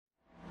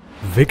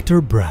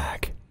Victor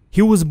Brack.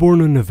 He was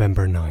born on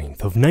November 9th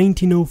of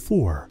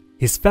 1904.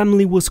 His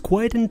family was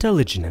quite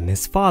intelligent and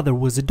his father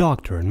was a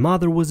doctor and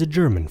mother was a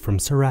German from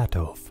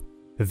Saratov.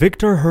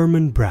 Victor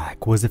Hermann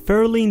Brack was a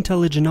fairly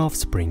intelligent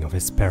offspring of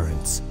his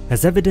parents,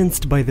 as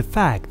evidenced by the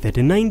fact that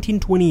in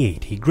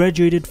 1928 he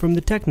graduated from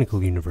the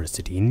Technical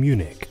University in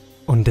Munich.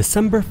 On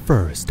December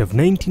 1st of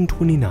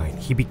 1929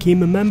 he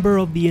became a member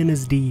of the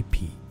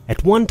NSDAP.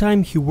 At one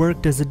time he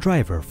worked as a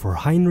driver for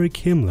Heinrich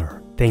Himmler,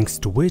 thanks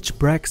to which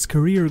Brack's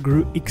career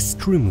grew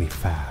extremely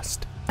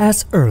fast.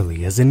 As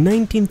early as in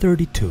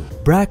 1932,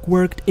 Brack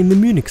worked in the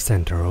Munich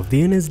center of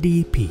the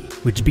NSDAP,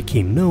 which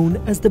became known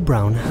as the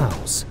Brown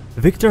House.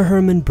 Victor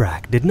Hermann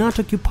Brack did not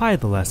occupy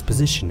the last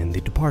position in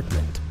the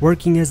department,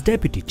 working as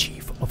deputy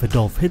chief of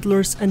Adolf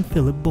Hitler's and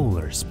Philip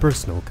Bohler's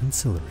personal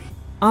consigliere.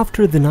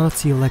 After the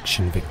Nazi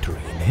election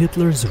victory and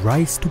Hitler's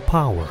rise to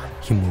power,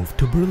 he moved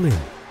to Berlin,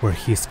 where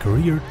his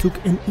career took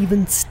an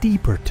even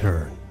steeper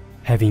turn.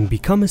 Having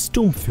become a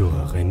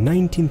Sturmführer in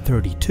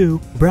 1932,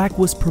 Brack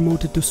was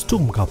promoted to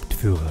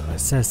Sturmhauptführer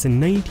SS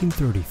in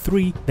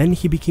 1933, then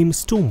he became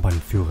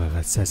Sturmbannführer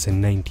SS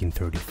in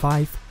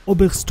 1935,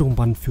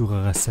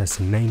 Obersturmbannführer SS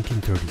in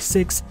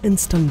 1936 and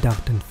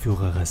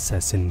Standartenführer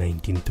SS in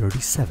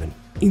 1937.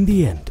 In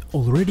the end,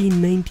 already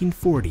in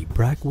 1940,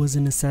 Brack was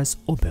an SS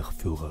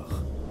Oberführer.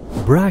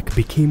 Brack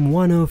became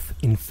one of,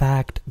 in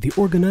fact, the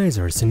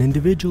organizers and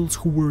individuals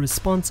who were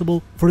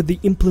responsible for the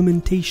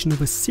implementation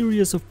of a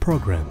series of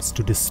programs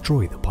to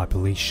destroy the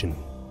population.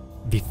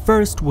 The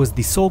first was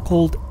the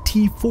so-called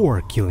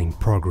T4 killing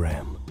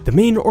program. The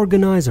main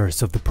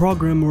organizers of the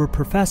program were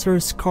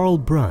Professors Karl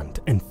Brandt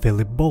and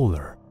Philip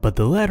Bohler, but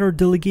the latter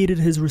delegated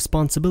his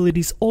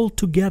responsibilities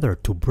altogether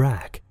to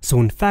Brack,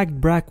 so in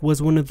fact Brack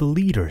was one of the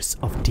leaders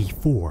of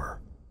T4.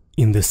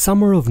 In the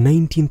summer of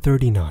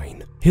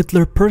 1939,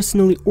 Hitler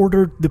personally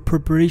ordered the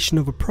preparation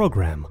of a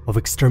program of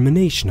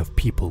extermination of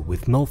people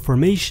with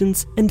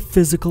malformations and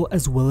physical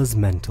as well as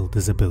mental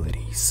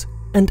disabilities.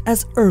 And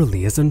as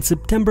early as on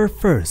September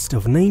 1st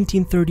of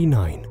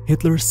 1939,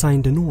 Hitler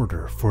signed an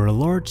order for a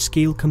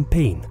large-scale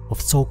campaign of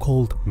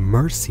so-called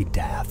mercy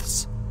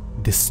deaths.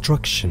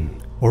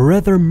 Destruction, or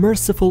rather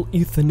merciful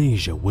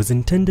euthanasia, was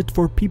intended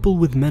for people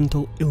with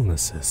mental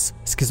illnesses,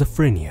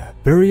 schizophrenia,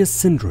 various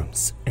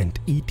syndromes, and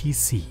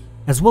etc.,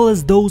 as well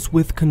as those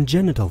with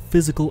congenital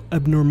physical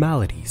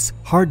abnormalities,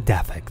 heart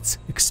defects,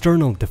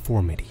 external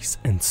deformities,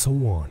 and so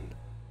on.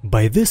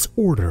 By this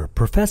order,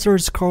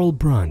 Professors Karl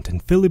Brandt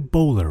and Philip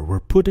Bohler were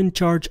put in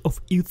charge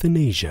of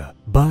euthanasia,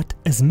 but,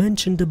 as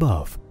mentioned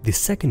above, the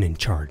second in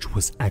charge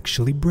was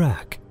actually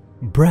Brack.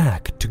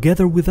 Brack,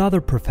 together with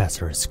other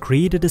professors,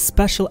 created a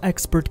special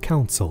expert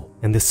council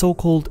and the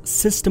so-called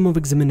system of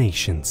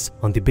examinations,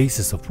 on the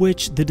basis of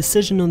which the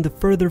decision on the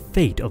further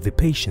fate of the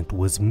patient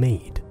was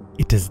made.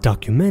 It is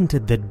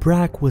documented that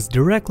Brack was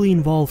directly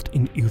involved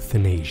in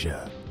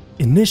euthanasia.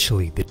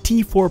 Initially, the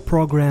T4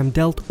 program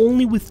dealt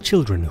only with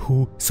children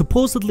who,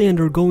 supposedly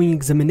undergoing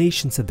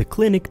examinations at the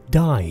clinic,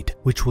 died,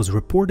 which was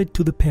reported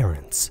to the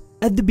parents.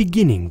 At the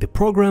beginning, the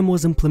program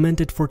was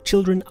implemented for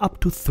children up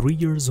to 3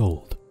 years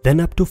old, then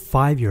up to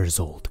 5 years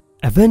old.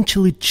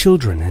 Eventually,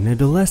 children and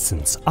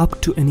adolescents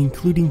up to and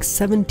including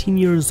 17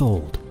 years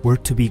old were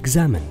to be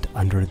examined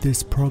under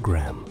this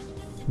program.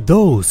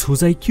 Those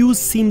whose IQs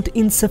seemed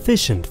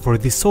insufficient for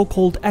the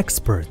so-called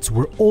experts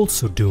were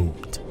also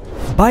doomed.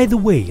 By the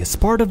way, as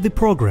part of the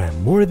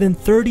program, more than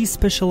 30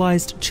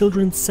 specialized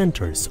children's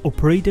centers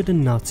operated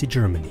in Nazi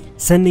Germany,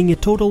 sending a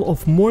total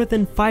of more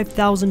than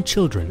 5,000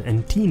 children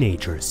and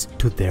teenagers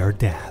to their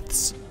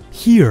deaths.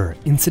 Here,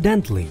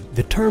 incidentally,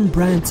 the term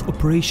Brandt's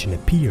operation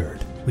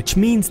appeared, which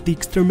means the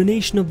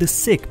extermination of the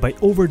sick by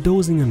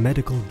overdosing on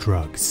medical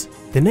drugs.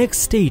 The next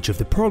stage of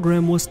the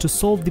program was to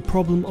solve the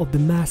problem of the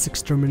mass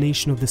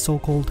extermination of the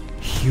so-called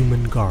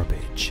human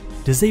garbage,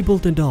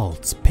 disabled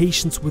adults,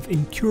 patients with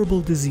incurable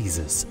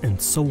diseases,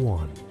 and so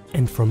on.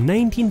 And from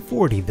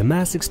 1940, the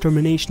mass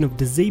extermination of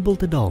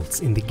disabled adults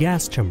in the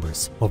gas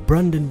chambers of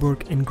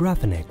Brandenburg and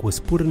Grafeneck was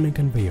put on a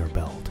conveyor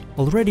belt,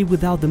 already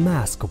without the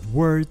mask of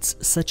words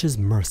such as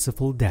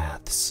merciful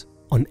deaths.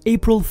 On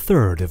April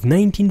 3rd of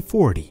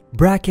 1940,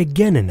 Brack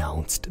again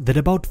announced that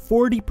about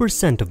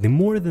 40% of the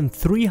more than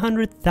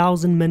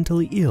 300,000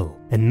 mentally ill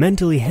and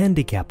mentally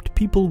handicapped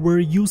people were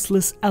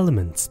useless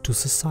elements to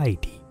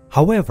society.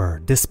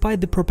 However,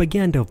 despite the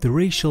propaganda of the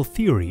racial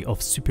theory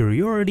of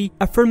superiority,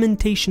 a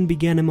fermentation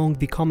began among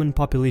the common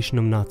population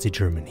of Nazi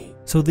Germany,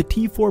 so the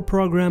T4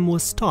 program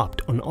was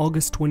stopped on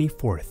August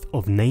 24th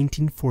of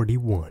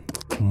 1941.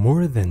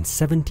 More than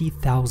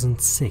 70,000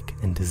 sick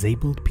and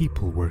disabled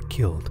people were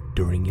killed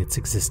during its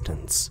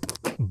existence.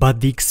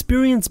 But the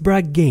experience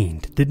Brack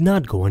gained did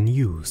not go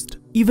unused.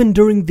 Even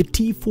during the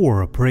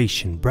T4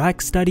 operation,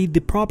 Brack studied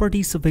the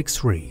properties of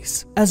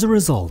X-rays. As a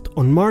result,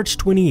 on March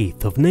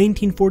 28th of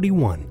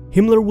 1941,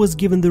 Himmler was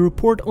given the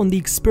report on the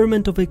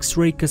experiment of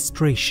X-ray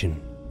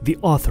castration, the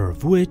author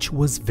of which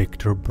was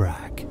Victor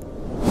Brack.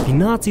 The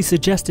Nazis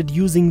suggested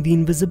using the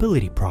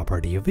invisibility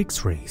property of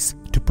X-rays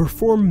to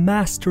perform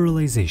mass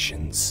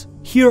sterilizations.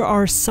 Here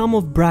are some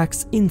of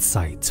Brack's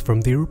insights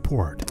from the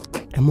report.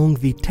 among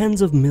the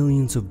tens of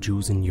millions of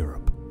Jews in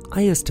Europe.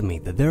 I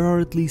estimate that there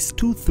are at least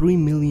 2-3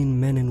 million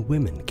men and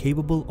women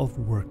capable of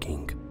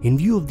working. In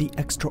view of the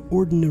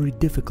extraordinary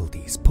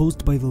difficulties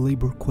posed by the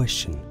labor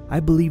question,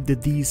 I believe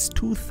that these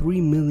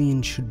 2-3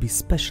 million should be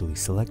specially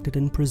selected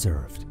and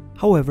preserved.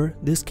 However,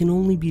 this can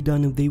only be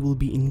done if they will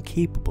be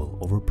incapable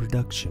of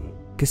reproduction.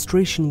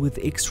 Castration with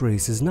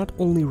X-rays is not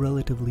only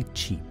relatively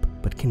cheap,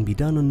 but can be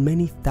done on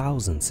many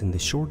thousands in the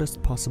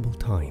shortest possible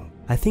time.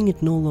 I think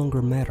it no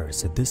longer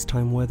matters at this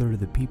time whether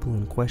the people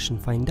in question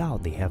find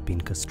out they have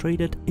been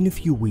castrated in a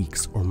few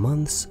weeks or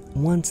months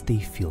once they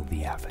feel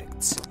the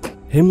effects.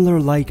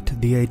 Himmler liked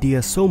the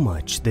idea so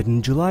much that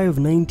in July of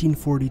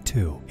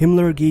 1942,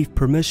 Himmler gave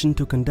permission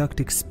to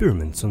conduct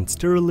experiments on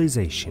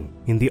sterilization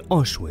in the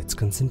Auschwitz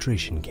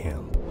concentration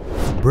camp.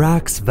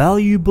 Brack's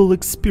valuable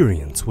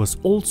experience was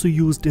also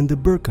used in the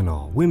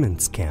Birkenau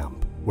women's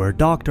camp, where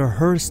Dr.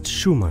 Horst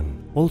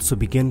Schumann also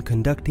began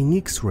conducting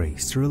X-ray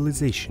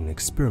sterilization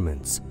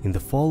experiments in the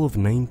fall of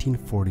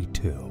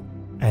 1942.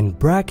 And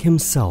Brack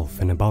himself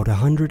and about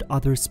 100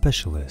 other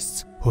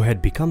specialists who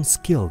had become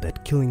skilled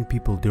at killing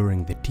people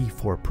during the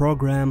T4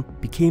 program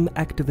became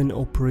active in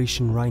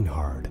Operation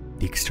Reinhard,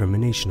 the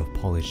extermination of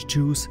Polish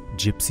Jews,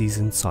 Gypsies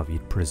and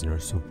Soviet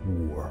prisoners of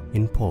war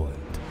in Poland.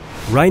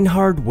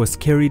 Reinhard was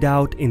carried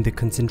out in the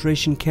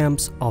concentration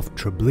camps of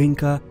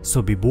Treblinka,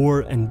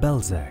 Sobibor and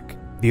Belzec.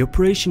 The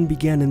operation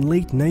began in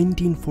late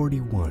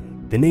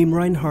 1941. The name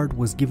Reinhard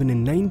was given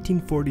in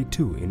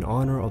 1942 in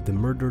honor of the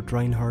murdered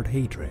Reinhard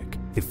Heydrich,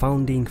 the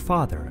founding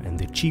father and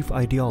the chief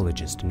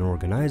ideologist and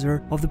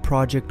organizer of the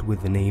project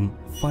with the name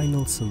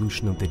Final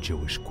Solution of the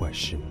Jewish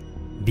Question.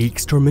 The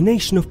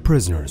extermination of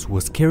prisoners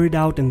was carried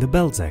out in the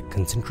Belzec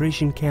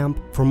concentration camp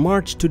from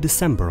March to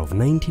December of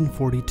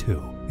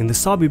 1942, in the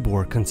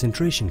Sobibor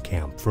concentration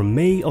camp from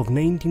May of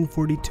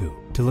 1942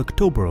 till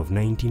October of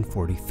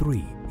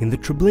 1943, in the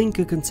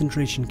Treblinka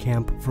concentration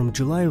camp from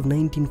July of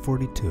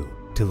 1942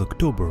 till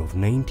October of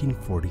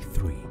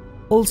 1943.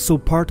 Also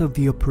part of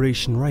the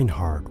Operation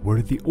Reinhard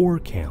were the ore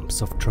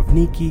camps of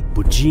Travniki,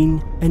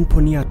 Bujin and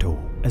Poniato,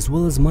 as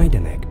well as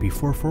Majdanek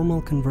before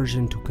formal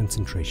conversion to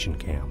concentration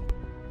camp.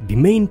 The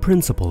main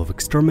principle of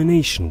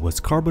extermination was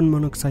carbon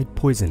monoxide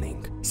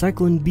poisoning.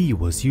 Cyclone B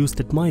was used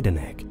at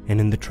Majdanek, and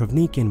in the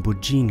Travniki and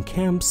Bujin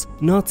camps,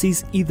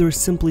 Nazis either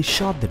simply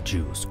shot the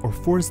Jews or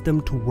forced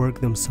them to work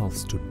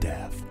themselves to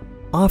death.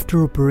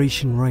 After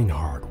Operation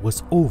Reinhard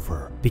was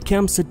over, the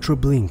camps at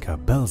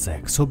Treblinka,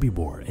 Belzec,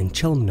 Sobibor and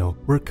Chelmno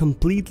were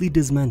completely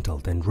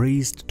dismantled and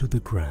razed to the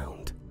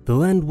ground. The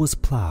land was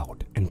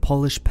plowed, and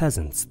Polish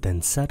peasants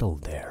then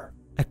settled there.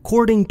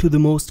 According to the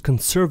most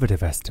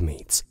conservative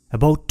estimates,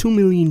 about 2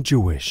 million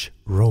Jewish,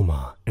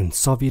 Roma, and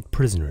Soviet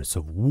prisoners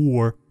of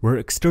war were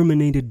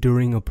exterminated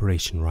during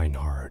Operation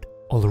Reinhard.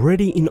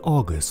 Already in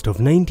August of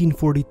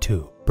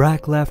 1942,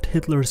 Brack left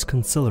Hitler's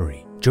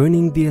cancellery,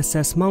 joining the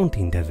SS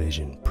Mountain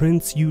Division,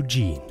 Prince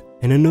Eugene,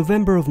 and in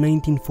November of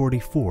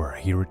 1944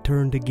 he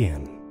returned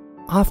again.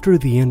 After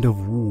the end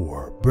of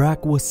war,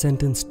 Brack was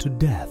sentenced to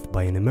death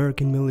by an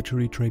American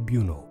military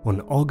tribunal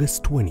on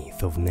August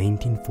 20th of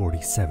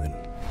 1947.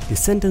 The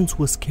sentence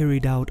was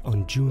carried out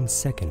on June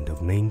 2nd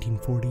of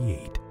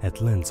 1948 at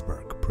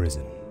Lenzburg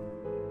prison.